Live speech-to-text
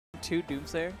2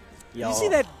 Doomsayer? Yo. Did you see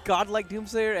that godlike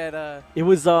Doomsayer at It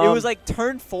was like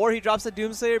turn 4 he drops a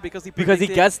Doomsayer because he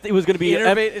guessed it was going to be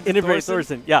Innervate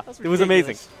Thorson. Yeah, it was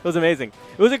amazing. It was amazing.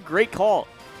 It was a great call.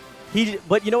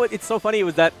 But you know what? It's so funny. It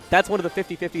was that's one of the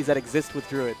 50-50s that exist with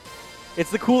Druid.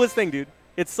 It's the coolest thing, dude.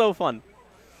 It's so fun.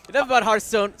 Enough about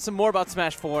Hearthstone. Some more about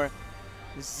Smash 4.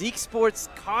 ZekEsports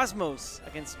Cosmos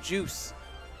against Joose.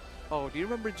 Oh, do you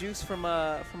remember Joose from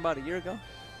about a year ago?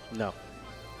 No.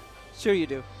 Sure you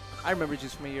do. I remember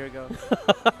Joose from a year ago.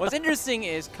 What's interesting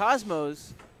is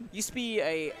Cosmos used to be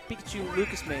a Pikachu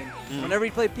Lucas main. Whenever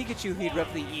he played Pikachu, he'd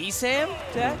rep the ESAM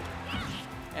tag.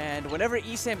 And whenever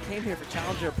ESAM came here for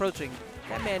Challenger Approaching,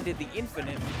 that man did the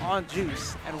infinite on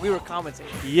Joose, and we were commentating.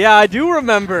 Yeah, I do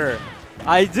remember.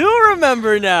 I do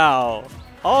remember now.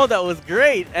 Oh, that was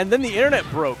great. And then the internet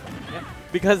broke. Yeah.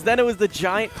 Because then it was the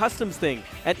giant customs thing,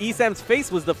 and ESAM's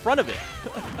face was the front of it.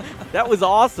 That was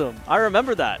awesome. I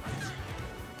remember that.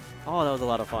 Oh, that was a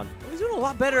lot of fun. He was doing a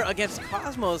lot better against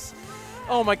Cosmos.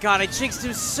 Oh my god, I jinxed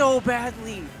him so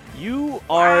badly. You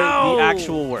are the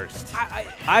actual worst.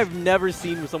 I've never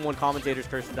seen someone commentators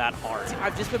curse that hard.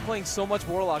 I've just been playing so much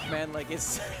Warlock, man. Like,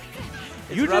 it's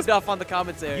you rubbed off on the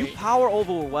commentary. You power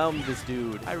overwhelmed this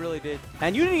dude. I really did.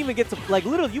 And you didn't even get to, like,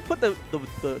 literally, you put the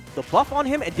buff on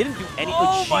him and didn't do anything.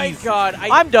 Oh my god.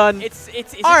 I'm done. It's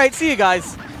all right, see you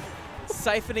guys.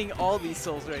 Siphoning all these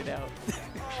souls right now.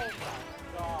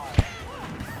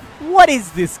 What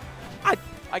is this?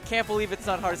 I can't believe it's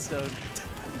not Hearthstone.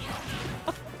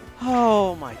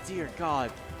 Oh my dear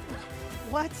God.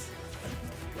 What?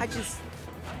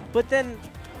 But then,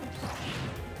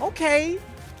 okay.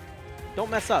 Don't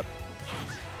mess up.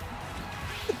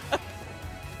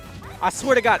 I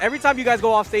swear to God, every time you guys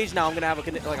go off stage now, I'm going to have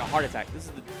a heart attack. This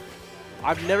is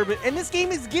I've never been, and this game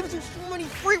gives you so many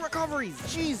free recoveries.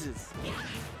 Jesus.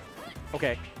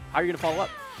 Okay, how are you going to follow up?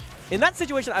 In that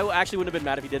situation, I actually wouldn't have been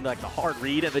mad if he did like the hard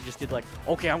read and then just did like,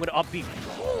 okay, I'm going to upbeat,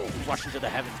 rush into the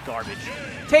heavens garbage.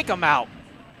 Take him out.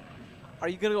 Are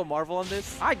you going to go Marvel on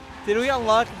this? Did we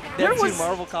unlock Neptune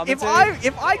Marvel commentary?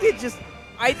 If I could just...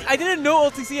 I didn't know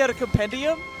OTC had a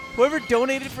compendium. Whoever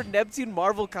donated for Neptune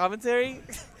Marvel commentary...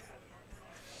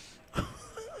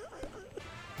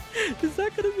 Is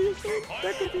that going to be a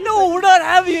thing? No, we're not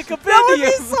having a compendium. That would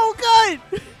be so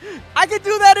good. I could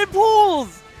do that in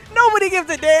pools. Nobody gives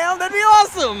a damn. That'd be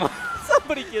awesome.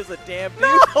 Somebody gives a damn, dude.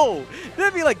 No.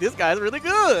 They'd be like, this guy's really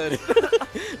good.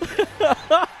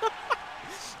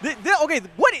 Okay,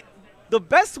 the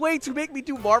best way to make me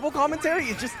do Marvel commentary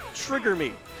is just trigger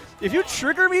me. If you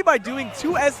trigger me by doing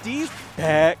 2 SDs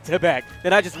back to back,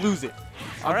 then I just lose it.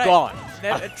 I'm gone.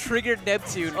 Triggered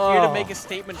Neptune here to make a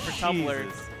statement for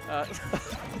Tumblr.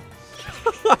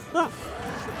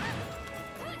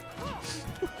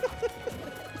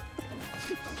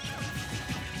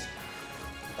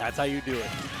 That's how you do it.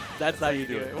 That's how you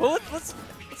do it. Well, let's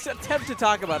attempt to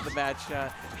talk about the match.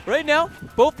 Right now,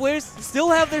 both players still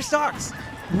have their stocks.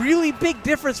 Really big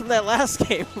difference from that last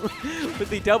game with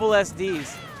the double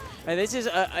SDs. And this is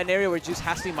an area where Joose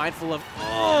has to be mindful of.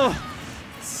 Oh,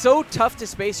 so tough to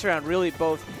space around. Really,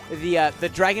 both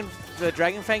the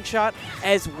Dragon Fang shot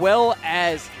as well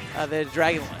as the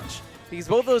Dragon Lunge, because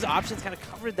both those options kind of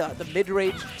cover the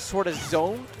mid-range sort of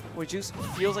zone where Joose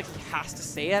feels like he has to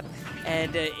stay at,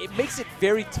 and it makes it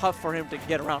very tough for him to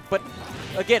get around. But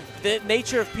again, the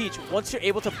nature of Peach, once you're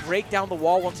able to break down the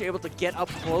wall, once you're able to get up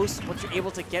close, once you're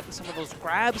able to get some of those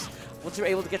grabs, once you're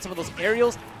able to get some of those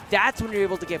aerials, that's when you're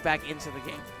able to get back into the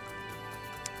game.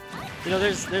 You know,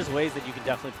 there's ways that you can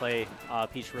definitely play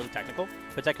Peach really technical,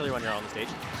 particularly when you're on the stage.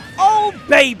 Oh,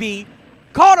 baby!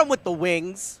 Caught him with the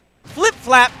wings.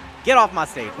 Flip-flap. Get off my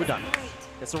stage. We're done.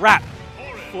 It's a wrap.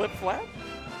 Flip-flap?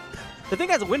 The thing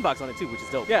has a wind box on it, too, which is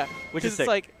dope. Yeah. Which is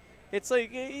sick.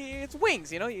 It's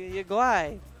wings, you know? You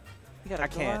glide. You gotta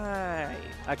glide.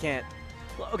 I can't.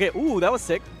 Okay, ooh, that was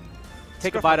sick.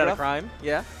 Take a bite out of crime.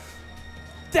 Yeah.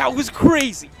 That was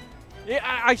crazy. Yeah,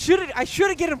 I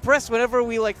shouldn't get impressed whenever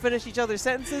we like finish each other's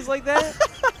sentences like that.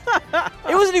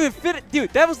 It wasn't even fit,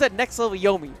 dude. That was that next level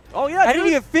Yomi. Oh yeah, I didn't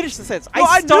even finish the sentence. No,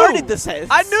 I started the sentence.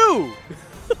 I knew.